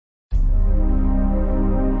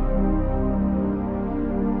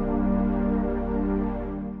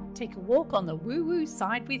Take a walk on the woo-woo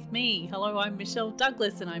side with me. Hello, I'm Michelle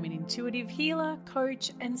Douglas and I'm an intuitive healer,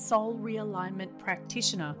 coach and soul realignment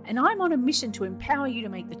practitioner. And I'm on a mission to empower you to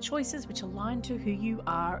make the choices which align to who you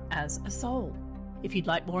are as a soul. If you'd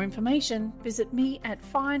like more information, visit me at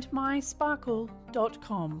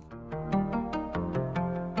findmysparkle.com.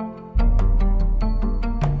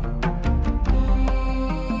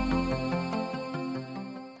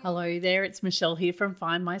 Hello there, it's Michelle here from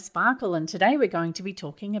Find My Sparkle, and today we're going to be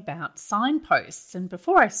talking about signposts. And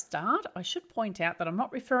before I start, I should point out that I'm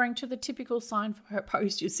not referring to the typical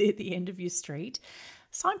signpost you see at the end of your street.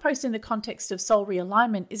 Signpost in the context of soul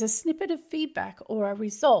realignment is a snippet of feedback or a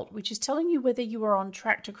result which is telling you whether you are on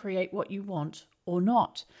track to create what you want or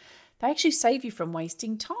not. They actually save you from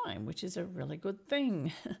wasting time, which is a really good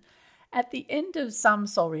thing. At the end of some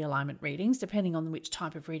soul realignment readings, depending on which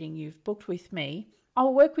type of reading you've booked with me,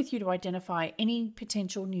 I'll work with you to identify any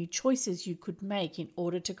potential new choices you could make in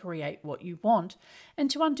order to create what you want and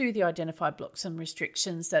to undo the identified blocks and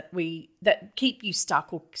restrictions that keep you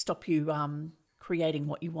stuck or stop you creating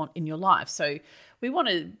what you want in your life. So we want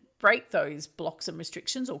to break those blocks and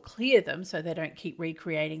restrictions or clear them so they don't keep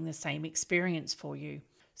recreating the same experience for you.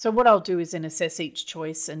 So what I'll do is then assess each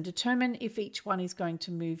choice and determine if each one is going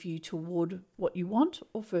to move you toward what you want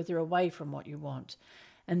or further away from what you want.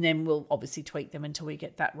 And then we'll obviously tweak them until we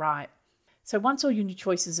get that right. So once all your new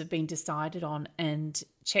choices have been decided on and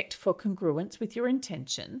checked for congruence with your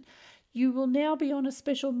intention, you will now be on a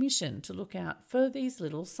special mission to look out for these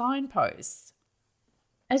little signposts.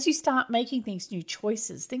 As you start making these new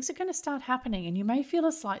choices, things are going to start happening and you may feel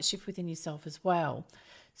a slight shift within yourself as well.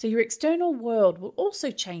 So your external world will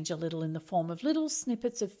also change a little in the form of little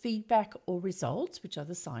snippets of feedback or results, which are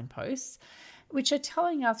the signposts, which are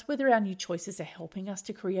telling us whether our new choices are helping us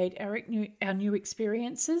to create our new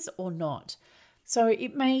experiences or not. So you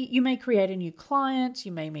may create a new client,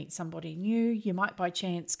 you may meet somebody new, you might by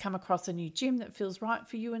chance come across a new gym that feels right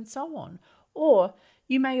for you and so on. Or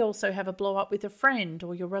you may also have a blow up with a friend,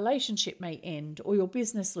 or your relationship may end, or your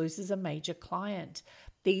business loses a major client.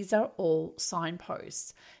 These are all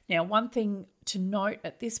signposts. Now, one thing to note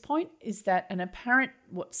at this point is that an apparent,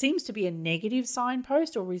 what seems to be a negative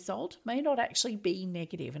signpost or result may not actually be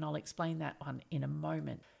negative, and I'll explain that one in a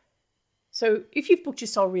moment. So if you've booked your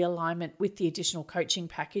soul realignment with the additional coaching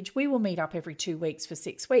package, we will meet up every 2 weeks for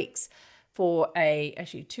 6 weeks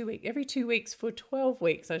every 2 weeks for 12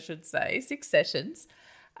 weeks, 6 sessions,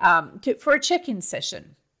 for a check-in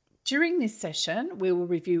session. During this session, we will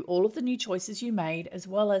review all of the new choices you made, as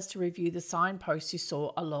well as to review the signposts you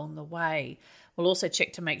saw along the way. We'll also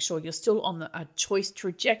check to make sure you're still on a choice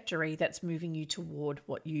trajectory that's moving you toward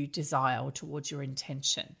what you desire or towards your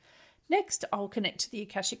intention. Next, I'll connect to the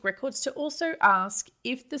Akashic Records to also ask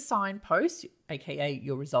if the signposts, aka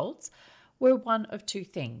your results, were one of two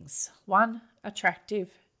things. 1, attractive,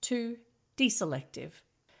 2, deselective.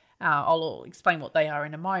 I'll explain what they are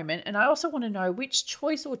in a moment. And I also want to know which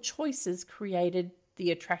choice or choices created the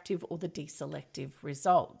attractive or the deselective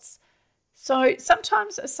results. So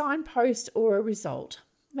sometimes a signpost or a result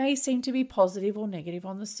may seem to be positive or negative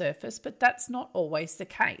on the surface, but that's not always the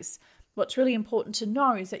case. What's really important to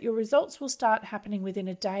know is that your results will start happening within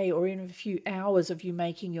a day or in a few hours of you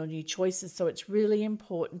making your new choices. So it's really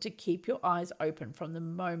important to keep your eyes open from the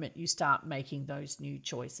moment you start making those new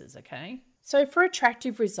choices, okay? So for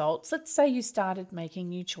attractive results, let's say you started making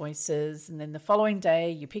new choices and then the following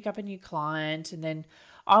day you pick up a new client, and then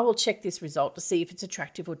I will check this result to see if it's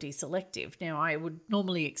attractive or deselective. Now, I would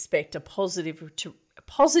normally expect a positive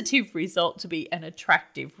result to be an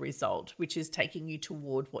attractive result, which is taking you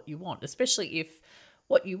toward what you want, especially if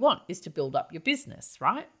what you want is to build up your business,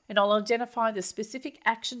 right? And I'll identify the specific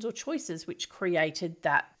actions or choices which created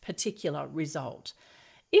that particular result.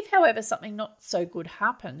 If, however, something not so good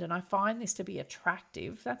happened and I find this to be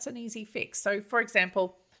attractive, that's an easy fix. So, for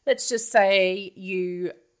example, let's just say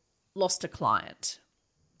you lost a client.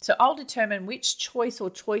 So I'll determine which choice or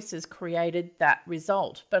choices created that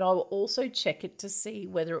result, but I'll also check it to see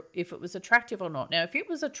if it was attractive or not. Now, if it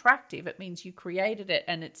was attractive, it means you created it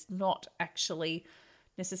and it's not actually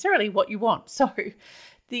necessarily what you want. So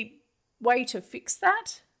the way to fix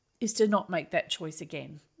that is to not make that choice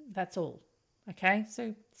again. That's all. Okay,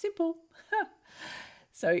 so simple.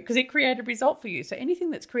 So, because it created a result for you. So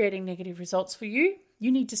anything that's creating negative results for you,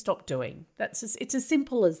 you need to stop doing. It's as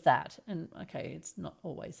simple as that. And okay, it's not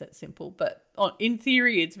always that simple, but in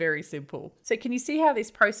theory, it's very simple. So can you see how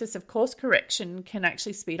this process of course correction can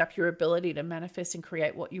actually speed up your ability to manifest and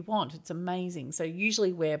create what you want? It's amazing. So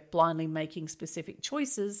usually we're blindly making specific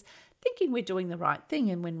choices, thinking we're doing the right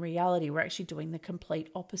thing, and when in reality, we're actually doing the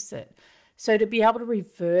complete opposite. So to be able to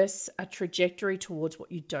reverse a trajectory towards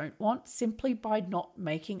what you don't want simply by not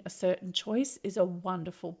making a certain choice is a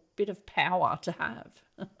wonderful bit of power to have.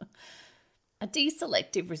 A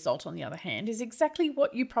deselective result, on the other hand, is exactly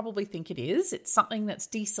what you probably think it is. It's something that's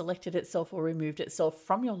deselected itself or removed itself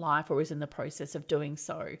from your life or is in the process of doing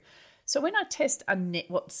so. So when I test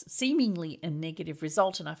what's seemingly a negative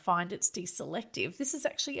result and I find it's deselective, this is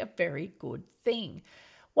actually a very good thing.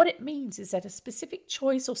 What it means is that a specific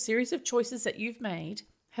choice or series of choices that you've made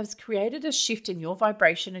has created a shift in your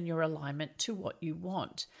vibration and your alignment to what you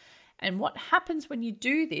want. And what happens when you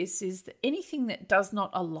do this is that anything that does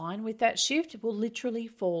not align with that shift will literally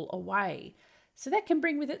fall away. So that can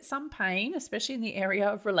bring with it some pain, especially in the area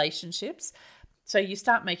of relationships. So you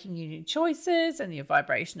start making new choices and your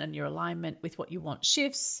vibration and your alignment with what you want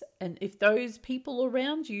shifts. And if those people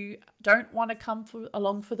around you don't want to come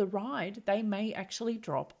along for the ride, they may actually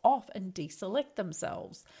drop off and deselect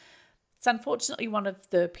themselves. It's unfortunately one of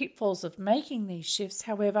the pitfalls of making these shifts.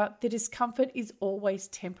 However, the discomfort is always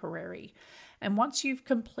temporary. And once you've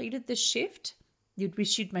completed the shift, you'd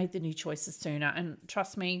wish you'd made the new choices sooner. And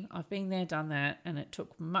trust me, I've been there, done that, and it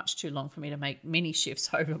took much too long for me to make many shifts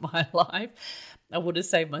over my life. I would have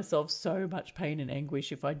saved myself so much pain and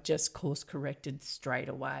anguish if I'd just course corrected straight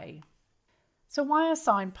away. So why are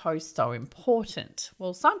signposts so important?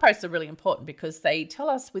 Well, signposts are really important because they tell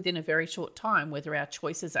us within a very short time whether our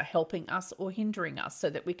choices are helping us or hindering us so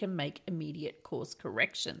that we can make immediate course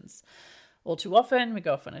corrections. All too often, we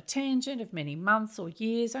go off on a tangent of many months or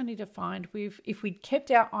years only to find if we'd kept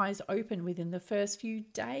our eyes open within the first few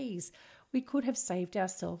days, we could have saved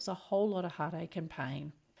ourselves a whole lot of heartache and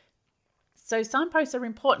pain. So signposts are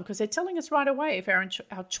important because they're telling us right away if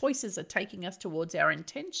our choices are taking us towards our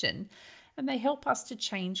intention, and they help us to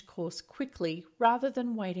change course quickly rather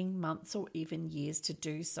than waiting months or even years to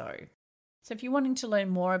do so. So if you're wanting to learn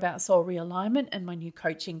more about soul realignment and my new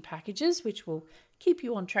coaching packages, which will keep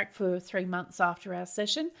you on track for 3 months after our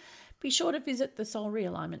session, be sure to visit the Soul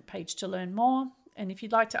Realignment page to learn more. And if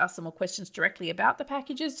you'd like to ask some more questions directly about the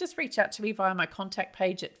packages, just reach out to me via my contact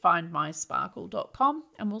page at findmysparkle.com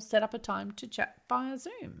and we'll set up a time to chat via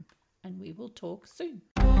Zoom. And we will talk soon.